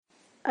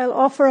I'll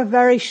offer a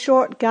very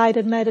short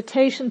guided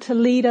meditation to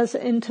lead us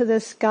into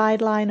this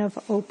guideline of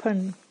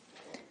open.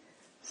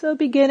 So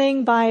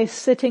beginning by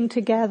sitting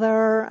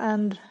together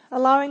and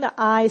allowing the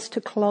eyes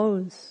to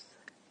close,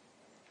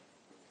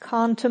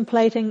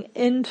 contemplating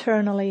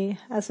internally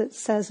as it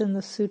says in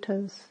the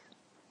suttas.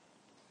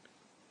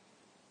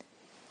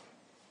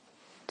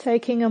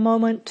 Taking a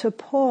moment to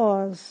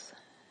pause,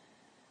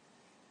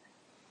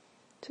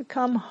 to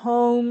come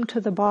home to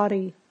the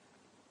body,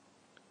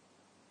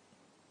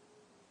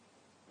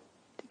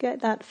 to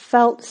get that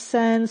felt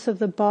sense of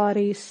the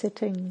body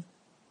sitting.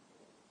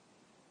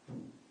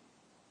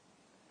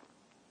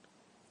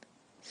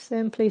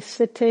 Simply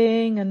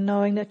sitting and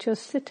knowing that you're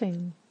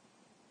sitting.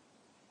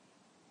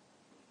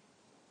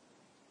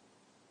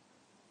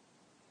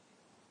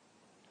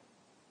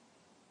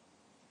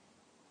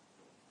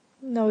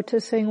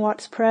 Noticing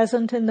what's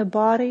present in the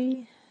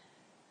body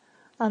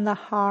and the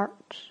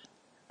heart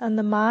and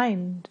the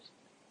mind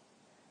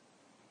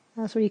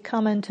as we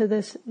come into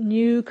this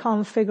new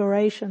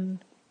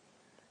configuration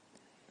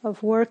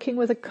of working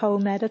with a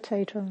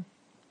co-meditator.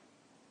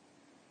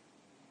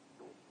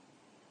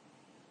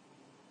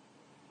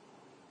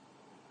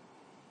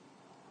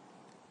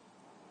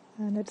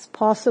 And it's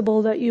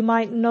possible that you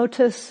might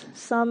notice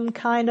some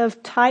kind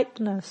of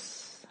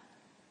tightness,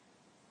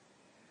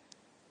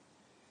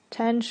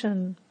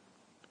 tension,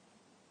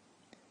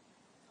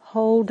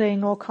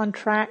 holding or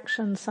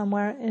contraction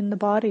somewhere in the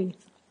body.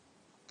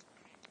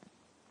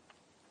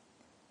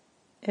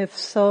 If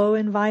so,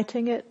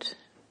 inviting it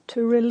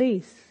to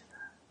release,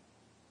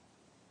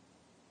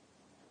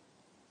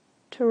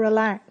 to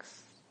relax.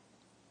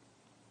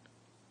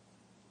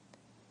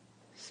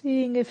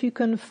 Seeing if you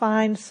can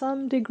find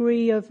some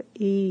degree of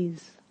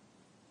ease.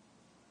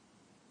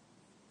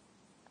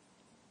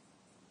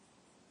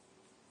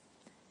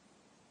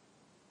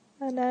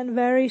 And then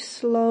very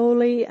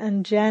slowly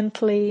and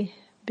gently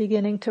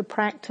beginning to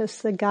practice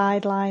the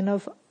guideline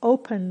of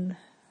open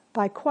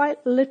by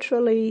quite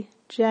literally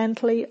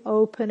gently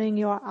opening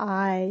your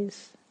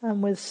eyes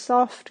and with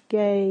soft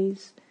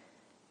gaze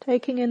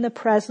taking in the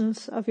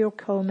presence of your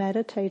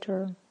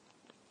co-meditator.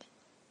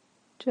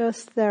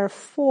 Just their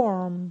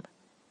form,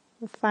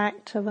 the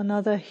fact of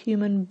another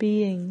human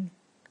being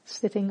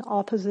sitting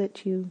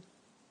opposite you.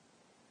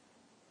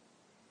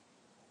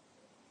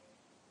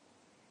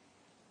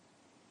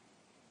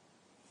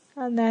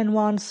 And then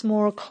once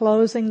more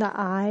closing the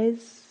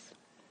eyes,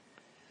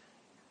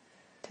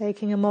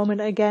 taking a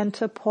moment again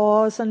to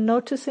pause and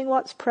noticing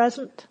what's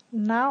present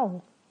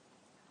now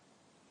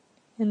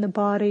in the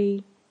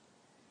body,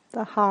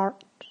 the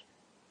heart,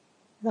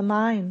 the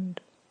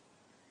mind.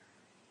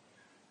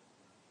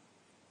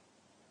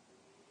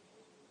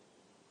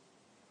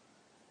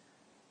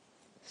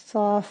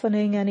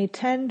 Softening any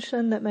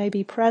tension that may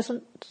be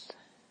present,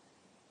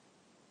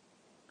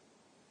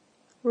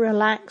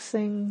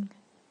 relaxing,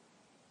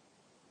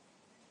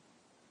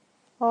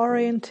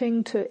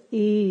 orienting to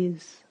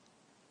ease,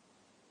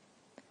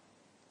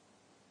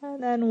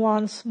 and then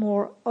once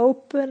more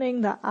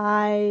opening the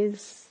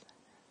eyes,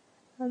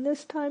 and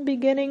this time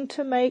beginning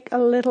to make a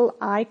little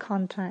eye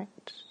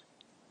contact,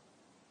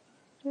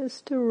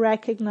 just to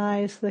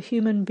recognize the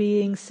human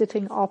being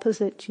sitting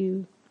opposite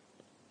you.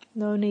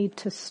 No need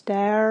to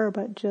stare,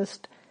 but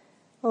just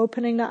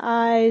opening the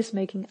eyes,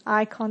 making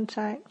eye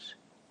contact,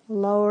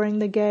 lowering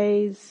the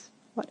gaze,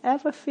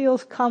 whatever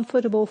feels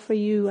comfortable for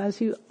you as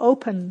you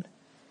open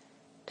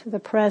to the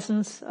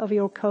presence of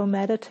your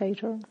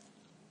co-meditator.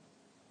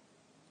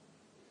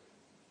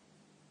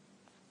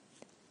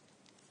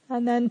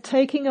 And then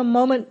taking a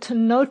moment to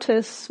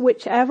notice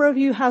whichever of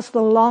you has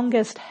the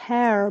longest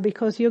hair,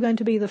 because you're going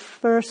to be the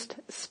first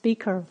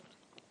speaker.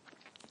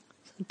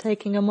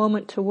 Taking a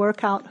moment to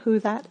work out who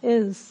that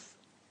is.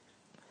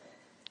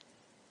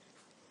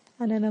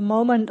 And in a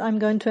moment I'm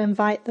going to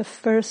invite the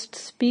first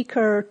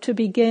speaker to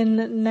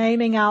begin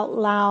naming out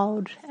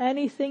loud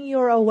anything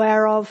you're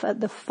aware of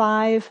at the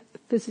 5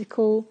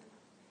 physical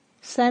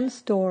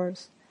sense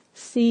doors: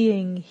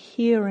 seeing,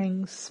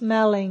 hearing,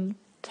 smelling,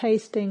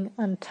 tasting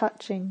and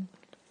touching.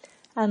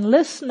 And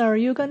listener,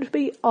 you're going to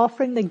be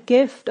offering the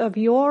gift of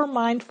your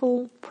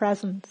mindful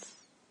presence.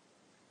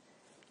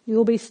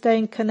 You'll be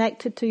staying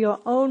connected to your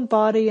own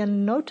body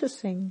and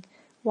noticing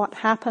what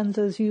happens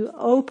as you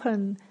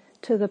open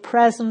to the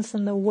presence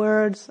and the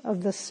words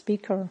of the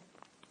speaker.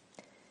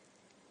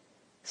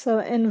 So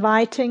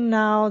inviting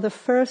now the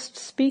first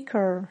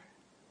speaker,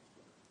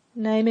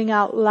 naming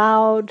out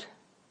loud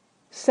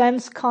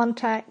sense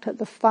contact at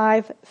the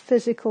 5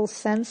 physical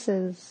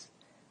senses.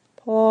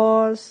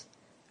 Pause,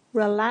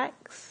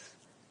 relax,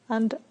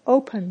 and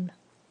open.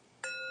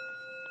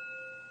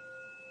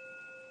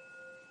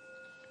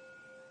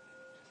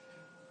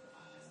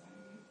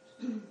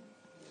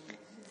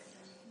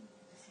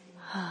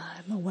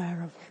 I'm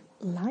aware of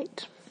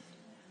light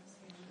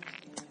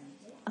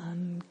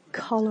and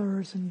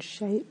colors and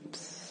shapes,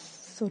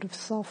 sort of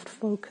soft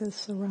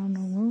focus around the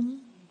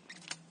room.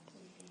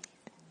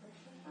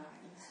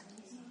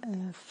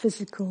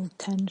 Physical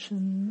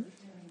tension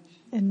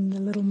in the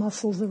little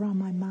muscles around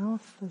my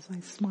mouth as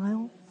I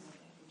smile.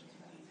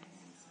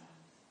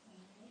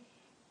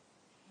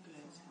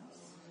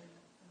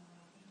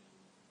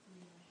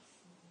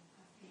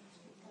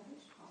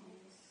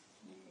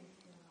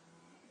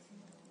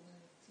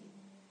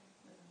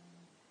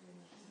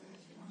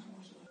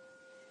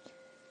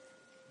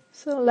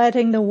 So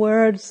letting the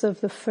words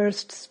of the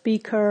first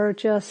speaker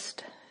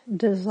just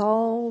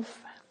dissolve,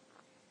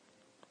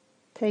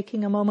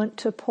 taking a moment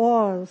to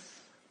pause,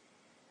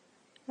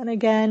 and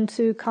again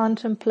to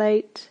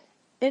contemplate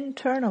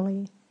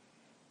internally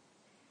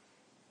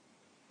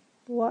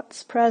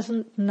what's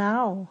present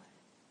now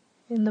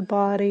in the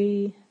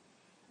body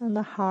and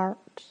the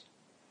heart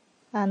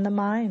and the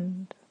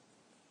mind.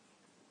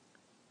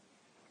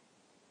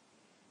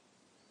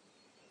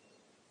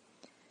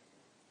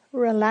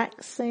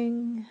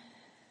 Relaxing,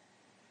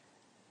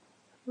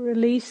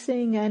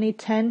 releasing any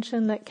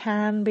tension that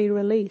can be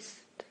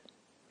released.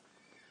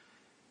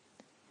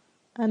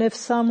 And if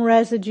some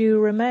residue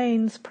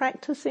remains,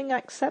 practicing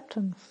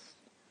acceptance.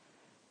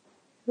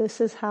 This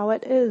is how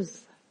it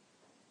is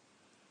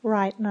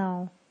right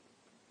now.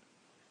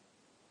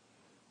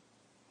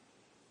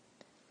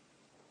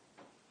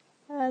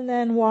 And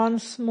then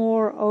once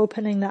more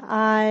opening the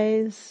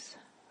eyes,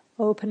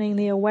 opening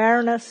the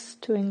awareness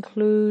to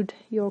include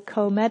your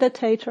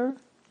co-meditator.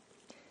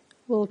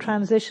 We'll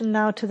transition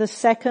now to the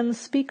second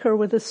speaker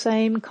with the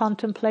same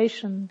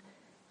contemplation,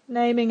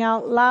 naming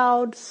out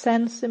loud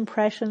sense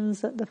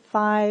impressions at the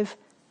 5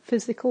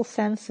 physical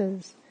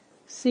senses: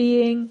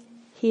 seeing,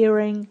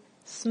 hearing,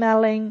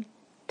 smelling,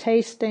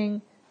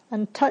 tasting,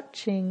 and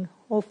touching,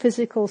 or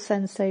physical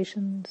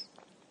sensations.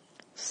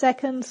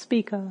 Second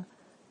speaker,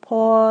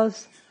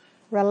 pause,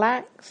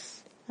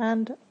 relax,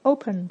 and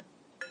open.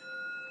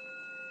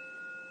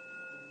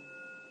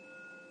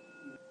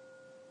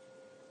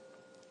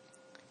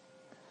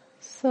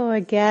 So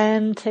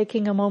again,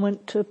 taking a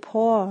moment to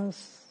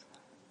pause,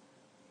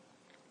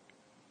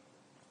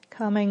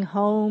 coming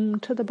home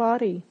to the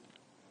body,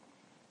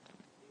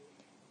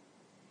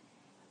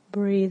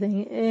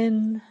 breathing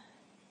in,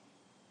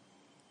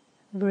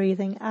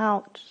 breathing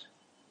out.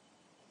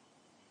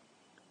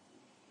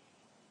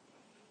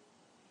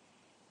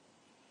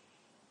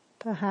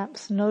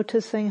 Perhaps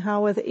noticing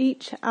how with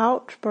each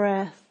out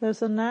breath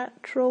there's a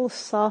natural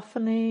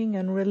softening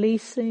and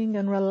releasing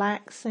and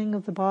relaxing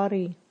of the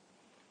body.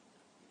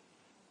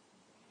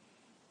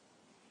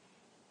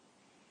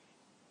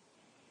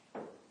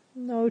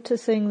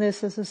 Noticing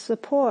this as a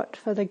support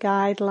for the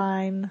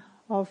guideline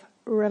of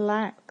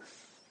relax.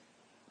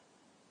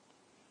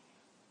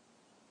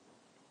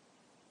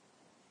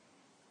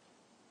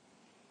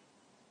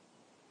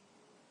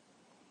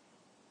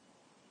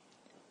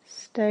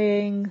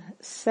 Staying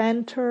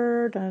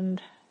centered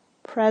and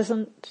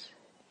present,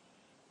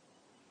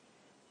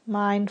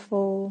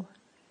 mindful,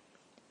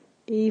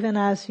 even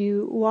as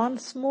you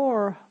once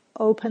more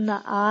open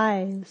the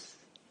eyes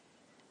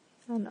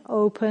and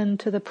open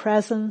to the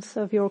presence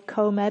of your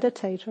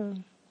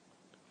co-meditator.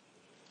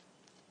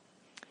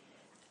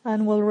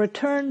 And we'll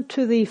return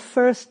to the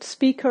first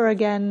speaker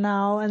again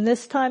now, and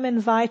this time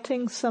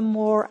inviting some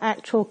more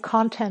actual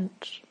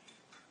content.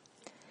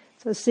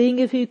 So seeing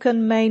if you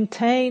can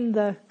maintain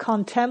the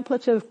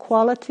contemplative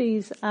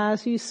qualities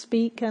as you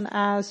speak and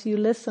as you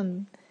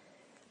listen,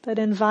 but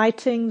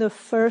inviting the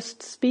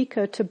first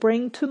speaker to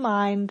bring to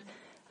mind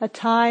a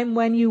time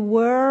when you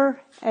were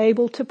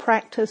able to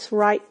practice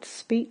right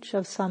speech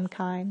of some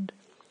kind,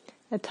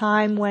 a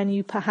time when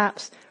you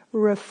perhaps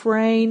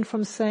refrained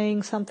from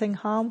saying something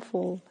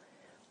harmful,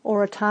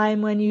 or a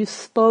time when you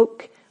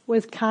spoke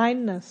with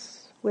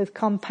kindness, with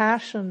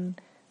compassion,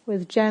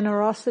 with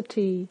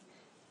generosity,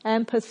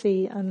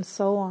 empathy, and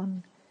so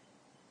on.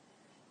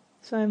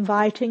 So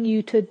inviting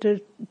you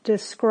to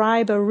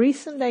describe a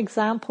recent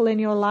example in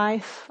your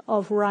life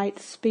of right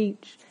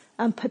speech,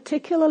 and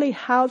particularly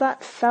how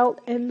that felt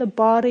in the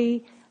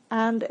body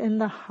and in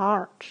the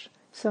heart.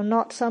 So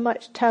not so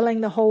much telling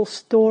the whole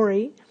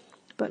story,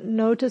 but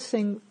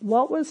noticing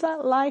what was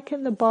that like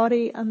in the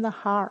body and the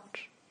heart.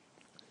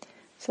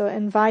 So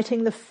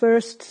inviting the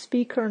first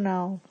speaker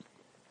now,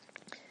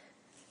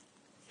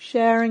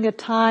 sharing a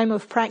time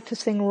of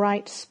practicing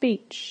right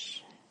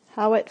speech,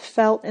 how it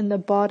felt in the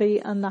body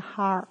and the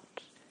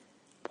heart.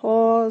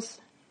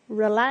 Pause,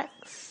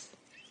 relax,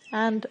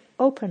 and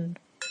open.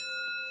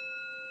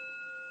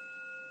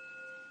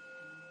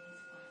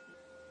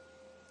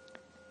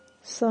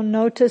 So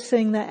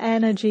noticing the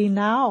energy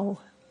now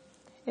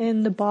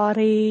in the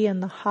body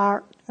and the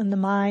heart and the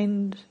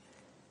mind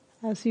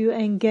as you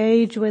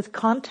engage with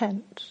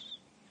content.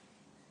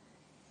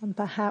 And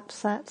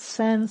perhaps that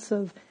sense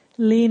of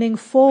leaning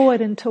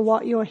forward into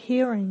what you're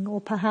hearing, or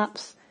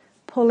perhaps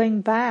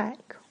pulling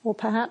back, or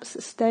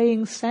perhaps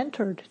staying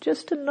centered,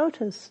 just to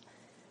notice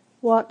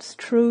what's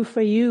true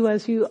for you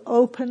as you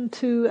open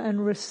to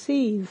and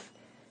receive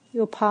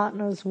your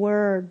partner's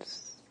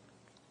words.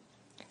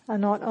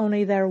 And not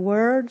only their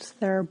words,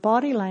 their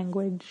body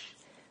language,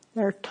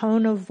 their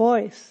tone of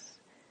voice,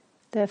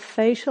 their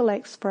facial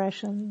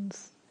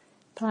expressions,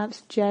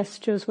 perhaps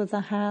gestures with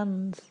the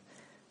hands.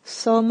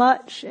 So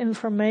much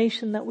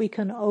information that we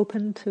can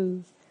open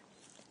to.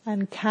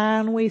 And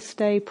can we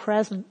stay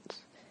present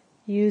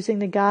using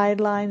the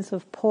guidelines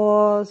of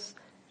pause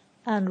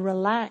and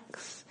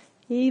relax,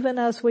 even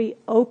as we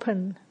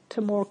open to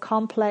more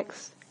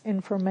complex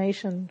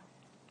information?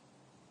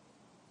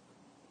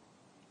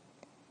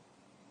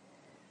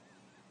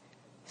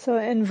 So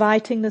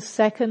inviting the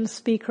second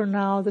speaker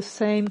now, the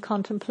same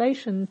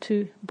contemplation,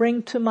 to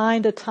bring to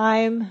mind a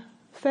time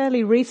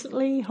fairly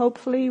recently,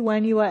 hopefully,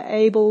 when you were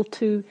able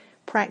to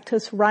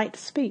practice right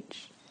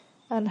speech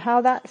and how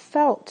that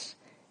felt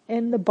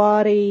in the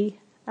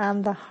body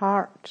and the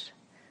heart.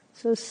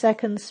 So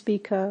second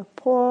speaker,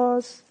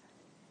 pause,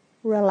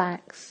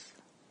 relax,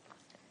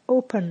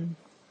 open.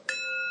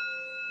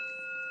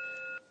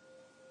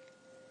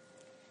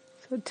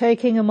 So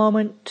taking a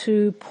moment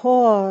to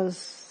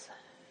pause,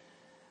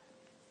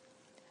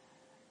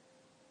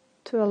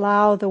 to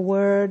allow the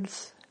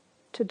words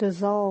to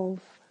dissolve,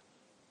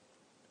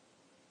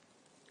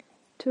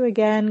 to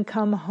again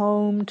come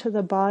home to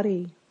the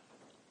body.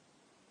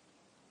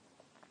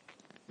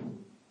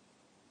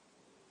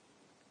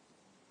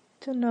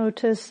 To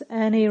notice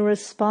any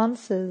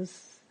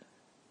responses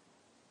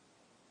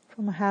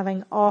from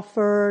having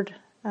offered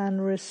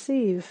and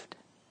received,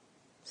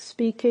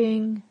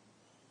 speaking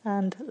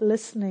and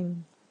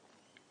listening,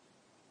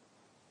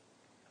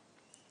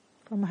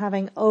 from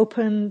having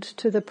opened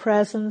to the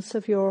presence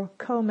of your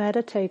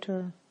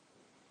co-meditator.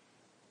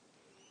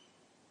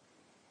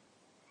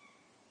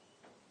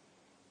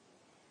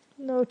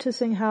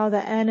 Noticing how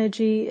the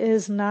energy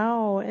is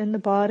now in the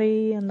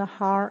body and the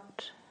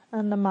heart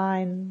and the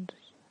mind.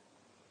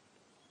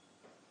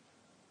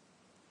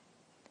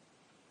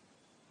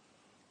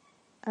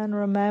 And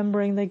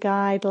remembering the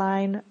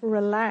guideline,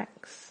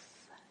 relax,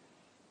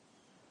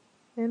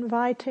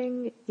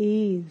 inviting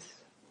ease,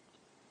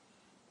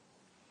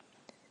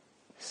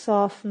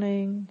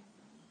 softening,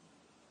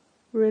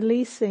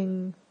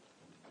 releasing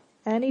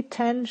any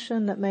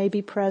tension that may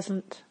be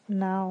present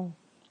now.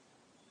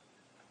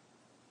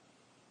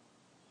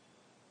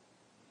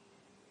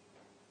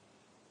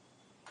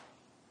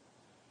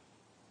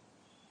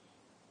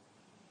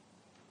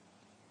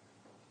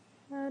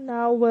 And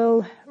now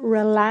we'll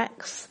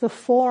relax the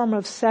form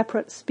of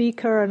separate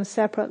speaker and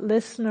separate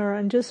listener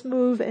and just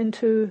move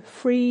into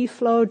free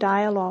flow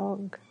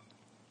dialogue.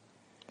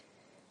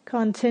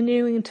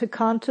 Continuing to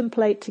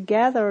contemplate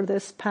together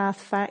this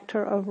path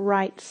factor of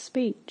right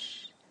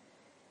speech.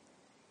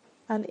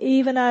 And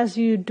even as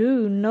you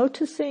do,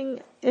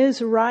 noticing,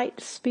 is right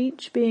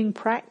speech being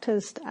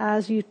practiced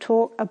as you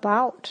talk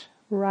about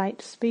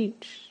right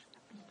speech?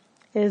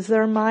 Is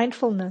there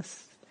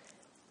mindfulness?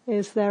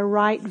 Is there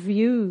right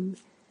view?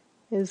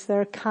 Is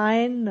there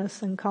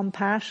kindness and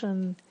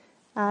compassion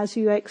as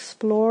you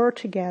explore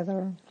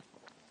together?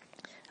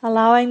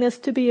 Allowing this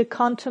to be a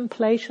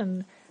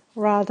contemplation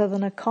rather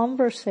than a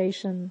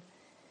conversation.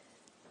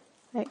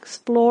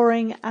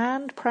 Exploring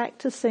and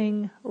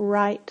practicing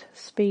right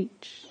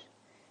speech.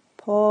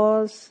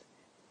 Pause,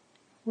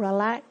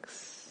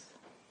 relax,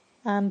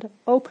 and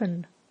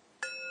open.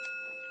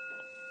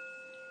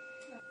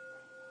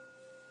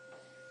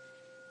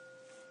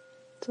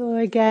 So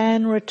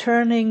again,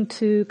 returning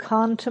to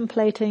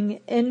contemplating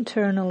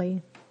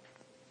internally.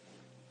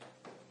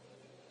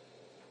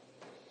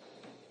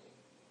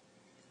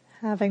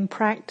 Having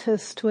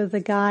practiced with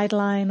the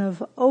guideline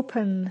of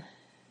open,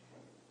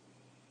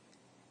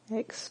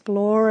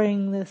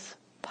 exploring this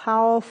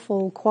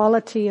powerful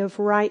quality of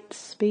right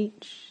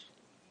speech.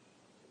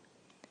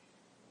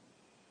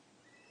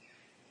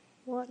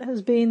 What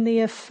has been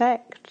the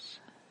effect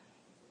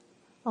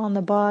on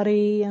the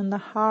body and the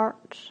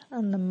heart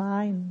and the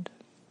mind?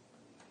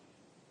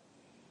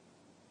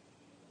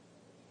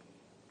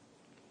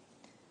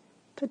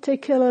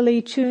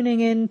 Particularly tuning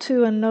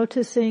into and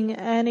noticing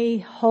any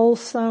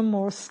wholesome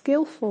or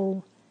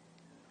skillful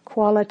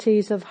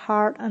qualities of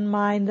heart and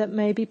mind that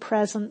may be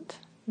present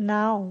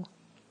now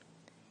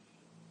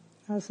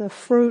as a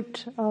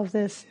fruit of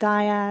this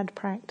dyad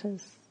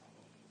practice.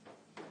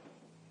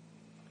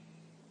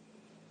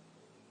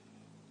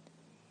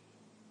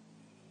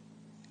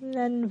 And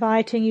then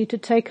inviting you to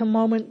take a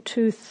moment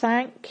to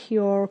thank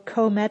your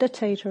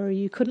co-meditator.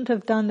 You couldn't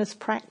have done this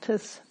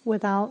practice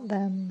without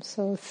them.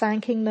 So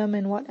thanking them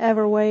in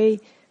whatever way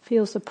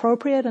feels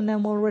appropriate, and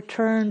then we'll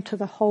return to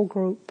the whole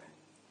group.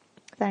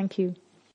 Thank you.